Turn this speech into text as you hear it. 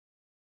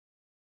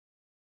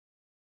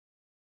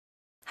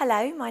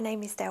Hello, my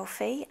name is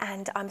Delphi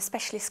and I'm a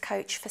specialist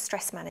coach for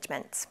stress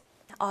management.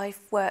 I've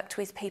worked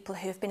with people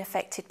who have been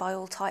affected by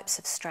all types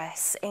of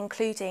stress,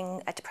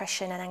 including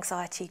depression and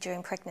anxiety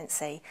during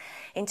pregnancy.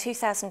 In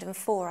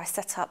 2004, I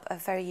set up a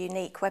very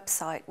unique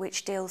website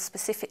which deals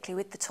specifically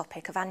with the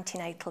topic of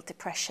antenatal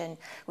depression,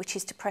 which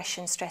is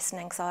depression, stress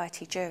and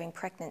anxiety during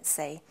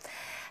pregnancy.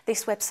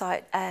 This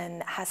website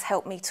has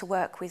helped me to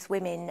work with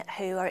women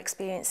who are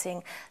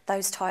experiencing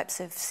those types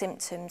of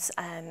symptoms,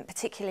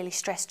 particularly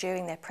stress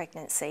during their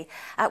pregnancy,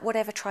 at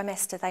whatever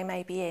trimester they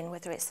may be in,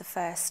 whether it's the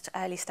first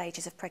early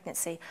stages of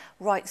pregnancy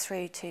right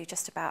through to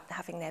just about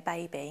having their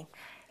baby.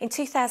 In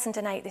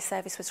 2008, this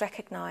service was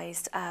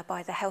recognised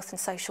by the Health and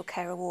Social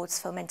Care Awards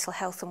for Mental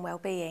Health and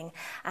Wellbeing,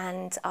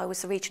 and I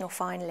was a regional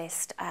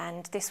finalist,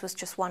 and this was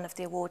just one of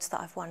the awards that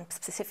I've won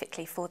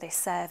specifically for this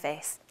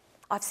service.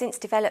 I've since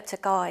developed a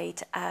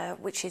guide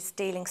which is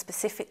dealing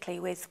specifically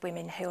with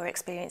women who are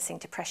experiencing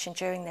depression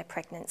during their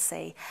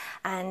pregnancy,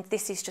 and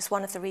this is just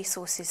one of the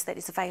resources that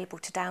is available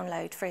to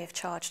download free of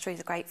charge through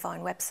the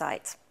Grapevine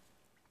website.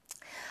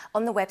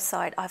 On the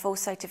website, I've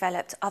also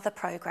developed other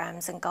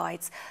programs and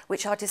guides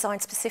which are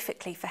designed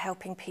specifically for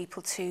helping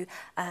people to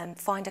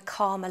find a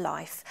calmer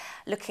life,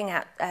 looking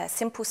at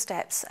simple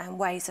steps and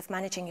ways of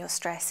managing your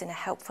stress in a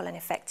helpful and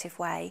effective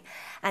way.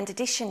 And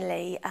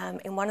additionally,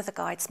 in one of the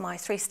guides, my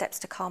 3 Steps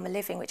to Calmer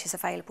Living, which is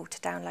available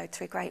to download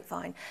through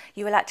Grapevine,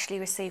 you will actually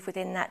receive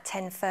within that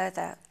 10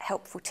 further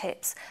helpful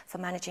tips for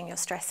managing your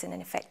stress in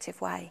an effective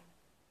way.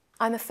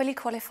 I'm a fully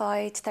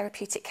qualified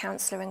therapeutic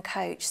counsellor and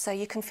coach, so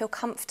you can feel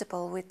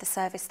comfortable with the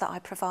service that I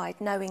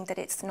provide, knowing that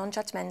it's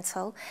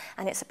non-judgmental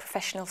and it's a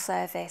professional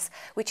service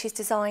which is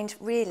designed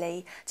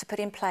really to put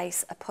in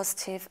place a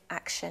positive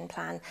action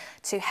plan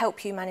to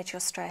help you manage your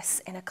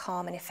stress in a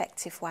calm and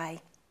effective way.